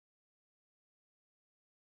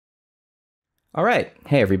All right.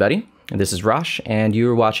 Hey, everybody. This is Rosh, and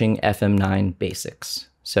you're watching FM9 Basics.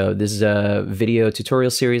 So this is a video tutorial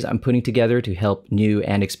series I'm putting together to help new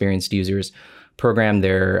and experienced users program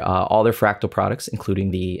all their Fractal products,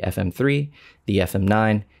 including the FM3, the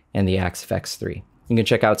FM9, and the AxeFX3. You can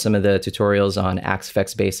check out some of the tutorials on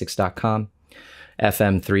axefxbasics.com,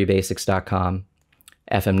 fm3basics.com,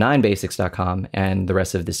 fm9basics.com, and the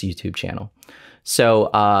rest of this YouTube channel. So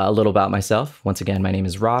a little about myself. Once again, my name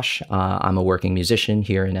is Rosh. I'm a working musician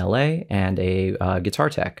here in LA and a guitar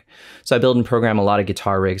tech. So I build and program a lot of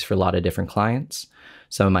guitar rigs for a lot of different clients.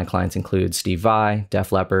 Some of my clients include Steve Vai,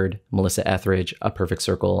 Leppard, Melissa Etheridge, A Perfect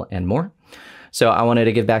Circle, and more. So I wanted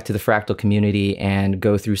to give back to the Fractal community and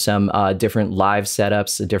go through some different live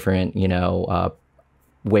setups, different,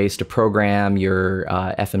 ways to program your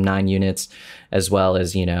FM9 units, as well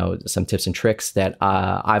as, some tips and tricks that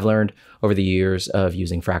I've learned over the years of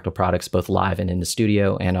using Fractal products, both live and in the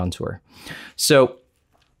studio and on tour. So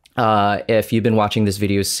if you've been watching this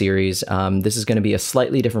video series, this is going to be a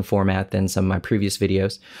slightly different format than some of my previous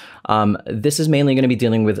videos. This is mainly going to be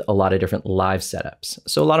dealing with a lot of different live setups.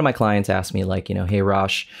 So a lot of my clients ask me like, hey,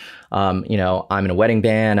 Rosh, I'm in a wedding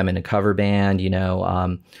band, I'm in a cover band,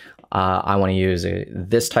 I want to use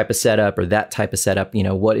this type of setup or that type of setup.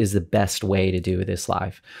 What is the best way to do this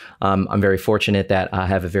live? I'm very fortunate that I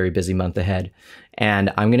have a very busy month ahead,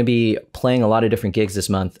 and I'm going to be playing a lot of different gigs this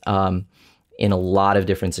month in a lot of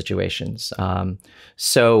different situations.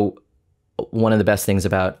 So one of the best things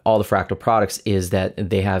about all the Fractal products is that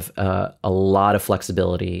they have a lot of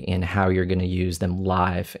flexibility in how you're going to use them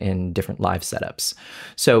live in different live setups.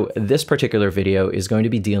 So this particular video is going to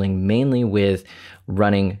be dealing mainly with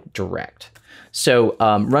running direct. So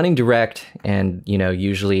running direct and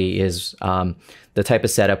usually is the type of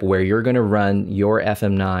setup where you're going to run your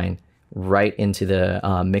FM9 right into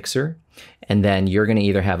the mixer, and then you're going to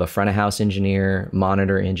either have a front of house engineer,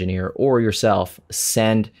 monitor engineer, or yourself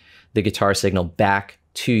send the guitar signal back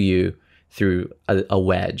to you through a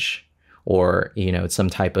wedge or some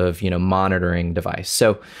type of monitoring device.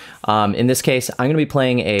 So in this case, I'm going to be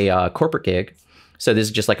playing a corporate gig. So this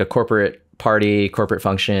is just like a corporate party, corporate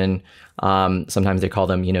function. Sometimes they call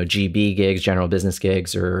them GB gigs, general business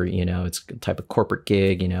gigs, or it's a type of corporate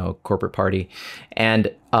gig, corporate party.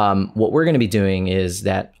 And what we're going to be doing is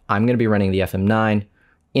that I'm going to be running the FM9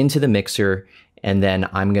 into the mixer, and then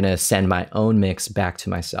I'm going to send my own mix back to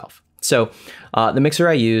myself. So the mixer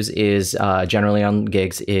I use is generally on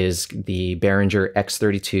gigs is the Behringer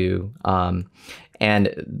X32.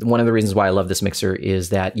 And one of the reasons why I love this mixer is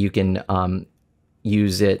that you can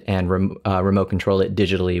use it and remote control it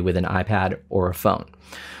digitally with an iPad or a phone.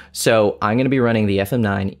 So I'm going to be running the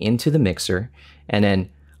FM9 into the mixer, and then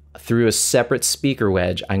through a separate speaker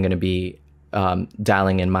wedge, I'm going to be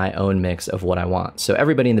dialing in my own mix of what I want. So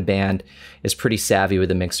everybody in the band is pretty savvy with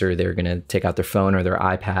the mixer. They're going to take out their phone or their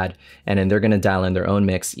iPad, and then they're going to dial in their own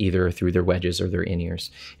mix either through their wedges or their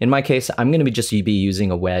in-ears. In my case, I'm going to just be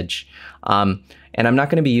using a wedge, and I'm not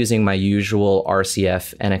going to be using my usual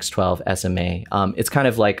RCF NX12 SMA. It's kind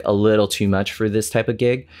of like a little too much for this type of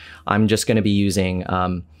gig. I'm just going to be using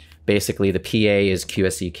basically, the PA is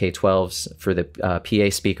QSE K12s for the PA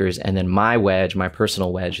speakers, and then my wedge, my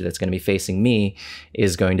personal wedge that's going to be facing me,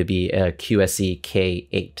 is going to be a QSE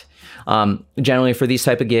K8. Generally, for these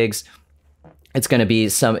type of gigs, it's going to be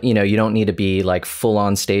some, you don't need to be like full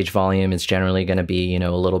on stage volume. It's generally going to be,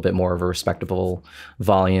 a little bit more of a respectable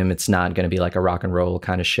volume. It's not going to be like a rock and roll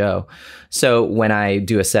kind of show. So when I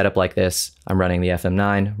do a setup like this, I'm running the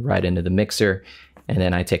FM9 right into the mixer, and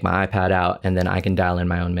then I take my iPad out, and then I can dial in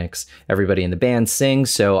my own mix. Everybody in the band sings,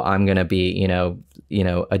 so I'm gonna be,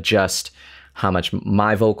 adjust how much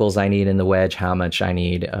my vocals I need in the wedge, how much I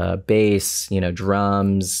need bass,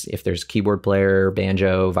 drums, if there's a keyboard player,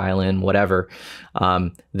 banjo, violin, whatever.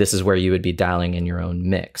 This is where you would be dialing in your own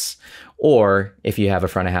mix. Or if you have a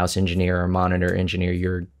front of house engineer or monitor engineer,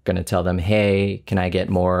 you're going to tell them, hey, can I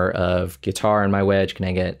get more of guitar in my wedge? Can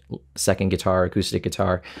I get second guitar, acoustic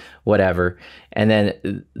guitar, whatever? And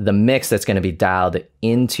then the mix that's going to be dialed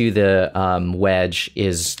into the wedge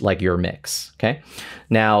is like your mix, okay?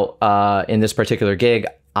 Now, in this particular gig,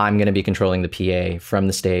 I'm going to be controlling the PA from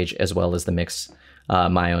the stage as well as the mix,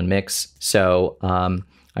 my own mix. So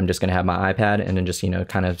I'm just going to have my iPad and then just,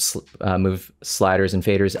 kind of move sliders and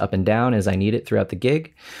faders up and down as I need it throughout the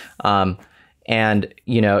gig. And,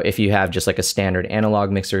 if you have just like a standard analog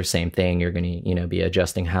mixer, same thing, you're going to, be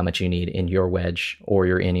adjusting how much you need in your wedge or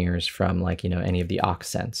your in-ears from like, any of the aux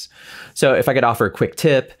sends. So if I could offer a quick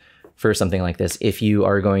tip for something like this, if you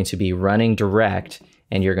are going to be running direct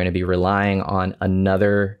and you're going to be relying on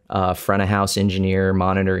another front of house engineer,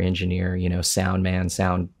 monitor engineer, sound man,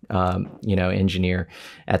 sound, engineer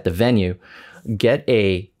at the venue, get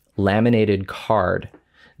a laminated card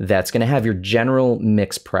that's going to have your general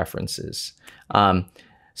mix preferences.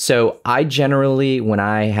 So I generally, when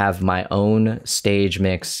I have my own stage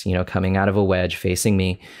mix, coming out of a wedge facing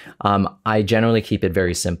me, I generally keep it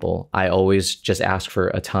very simple. I always just ask for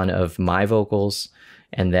a ton of my vocals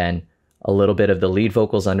and then a little bit of the lead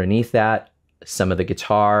vocals underneath that, some of the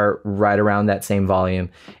guitar right around that same volume,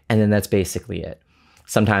 and then that's basically it.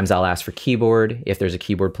 Sometimes I'll ask for keyboard if there's a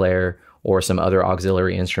keyboard player, or some other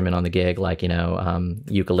auxiliary instrument on the gig, like,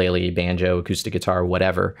 ukulele, banjo, acoustic guitar,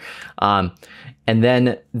 whatever. And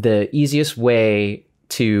then the easiest way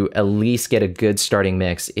to at least get a good starting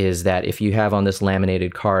mix is that if you have on this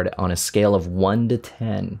laminated card on a scale of 1 to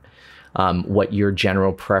 10, what your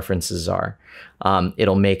general preferences are.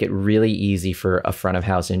 It'll make it really easy for a front of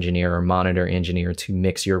house engineer or monitor engineer to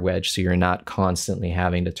mix your wedge, so you're not constantly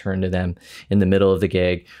having to turn to them in the middle of the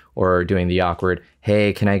gig or doing the awkward,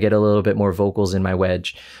 hey, can I get a little bit more vocals in my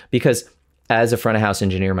wedge? Because as a front of house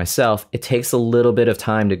engineer myself, it takes a little bit of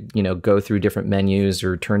time to, go through different menus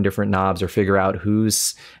or turn different knobs or figure out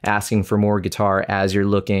who's asking for more guitar as you're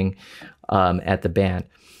looking at the band.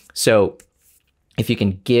 So if you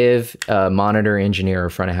can give a monitor engineer or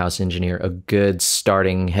front of house engineer a good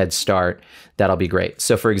starting head start, that'll be great.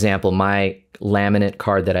 So for example, my laminate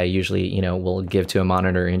card that I usually, will give to a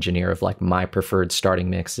monitor engineer of like my preferred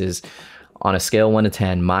starting mix is on a scale 1 to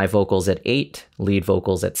 10, my vocals at 8, lead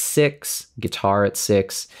vocals at 6, guitar at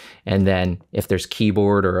 6. And then if there's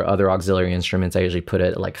keyboard or other auxiliary instruments, I usually put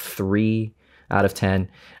it at like 3 out of 10.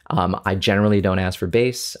 I generally don't ask for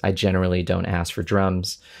bass. I generally don't ask for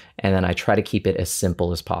drums. And then I try to keep it as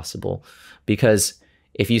simple as possible, because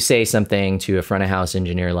if you say something to a front of house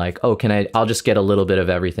engineer like, oh, I'll just get a little bit of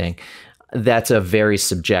everything. That's a very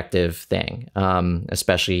subjective thing,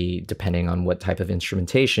 especially depending on what type of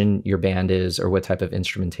instrumentation your band is or what type of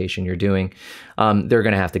instrumentation you're doing. They're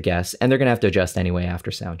going to have to guess, and they're going to have to adjust anyway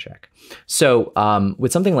after sound check. So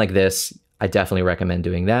with something like this, I definitely recommend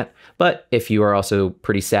doing that. But if you are also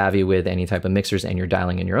pretty savvy with any type of mixers and you're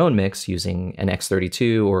dialing in your own mix using an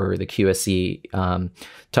X32 or the QSC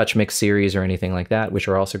Touch Mix series or anything like that, which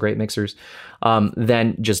are also great mixers,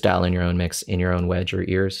 then just dial in your own mix in your own wedge or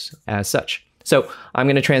ears as such. So I'm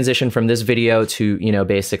going to transition from this video to,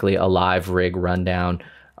 basically a live rig rundown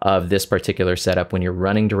of this particular setup when you're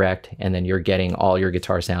running direct, and then you're getting all your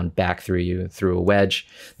guitar sound back through a wedge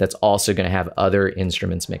that's also going to have other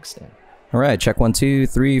instruments mixed in. All right, check 1, 2,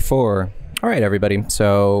 3, 4. All right, everybody.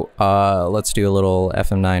 So let's do a little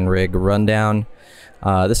FM9 rig rundown.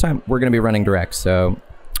 This time we're going to be running direct. So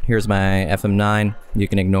here's my FM9. You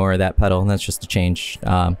can ignore that pedal. That's just to change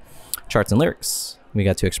charts and lyrics. We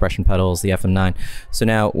got 2 expression pedals, the FM9. So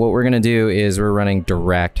now what we're going to do is we're running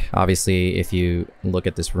direct. Obviously, if you look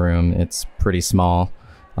at this room, it's pretty small.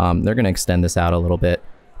 They're going to extend this out a little bit,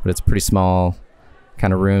 but it's pretty small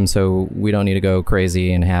kind of room, so we don't need to go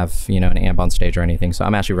crazy and have an amp on stage or anything. So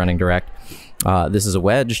I'm actually running direct. This is a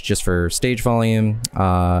wedge just for stage volume,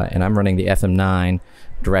 and I'm running the FM9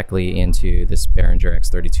 directly into this Behringer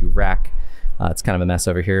X32 rack. It's kind of a mess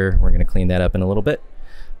over here. We're going to clean that up in a little bit,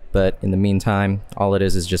 but in the meantime, all it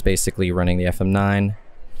is just basically running the FM9.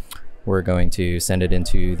 We're going to send it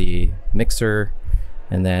into the mixer,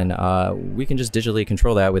 and then we can just digitally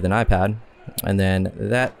control that with an iPad. And then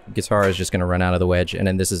that guitar is just going to run out of the wedge. And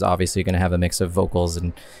then this is obviously going to have a mix of vocals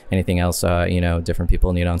and anything else, different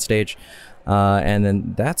people need on stage. And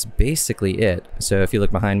then that's basically it. So if you look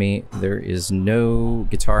behind me, there is no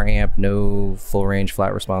guitar amp, no full range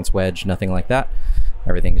flat response wedge, nothing like that.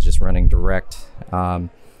 Everything is just running direct.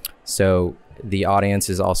 So the audience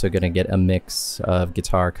is also going to get a mix of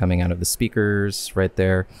guitar coming out of the speakers right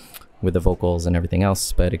there with the vocals and everything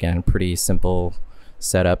else. But again, pretty simple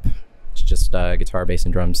setup. It's just guitar, bass,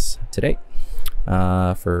 and drums today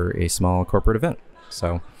for a small corporate event.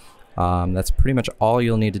 So that's pretty much all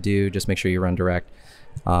you'll need to do. Just make sure you run direct.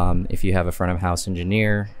 If you have a front of house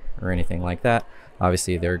engineer or anything like that,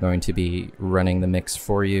 obviously they're going to be running the mix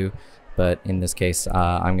for you. But in this case,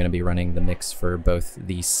 I'm going to be running the mix for both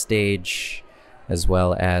the stage as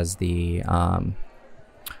well as the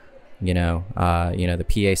the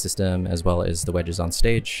PA system, as well as the wedges on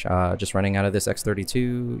stage, just running out of this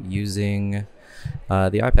X32 using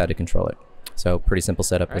the iPad to control it. So pretty simple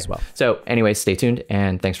setup as well. So anyway, stay tuned,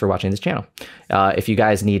 and thanks for watching this channel. If you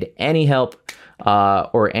guys need any help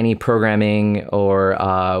or any programming, or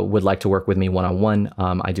would like to work with me one-on-one,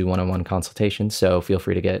 I do one-on-one consultations, so feel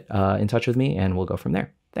free to get in touch with me and we'll go from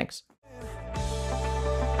there. Thanks.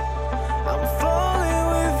 I'm falling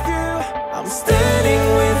standing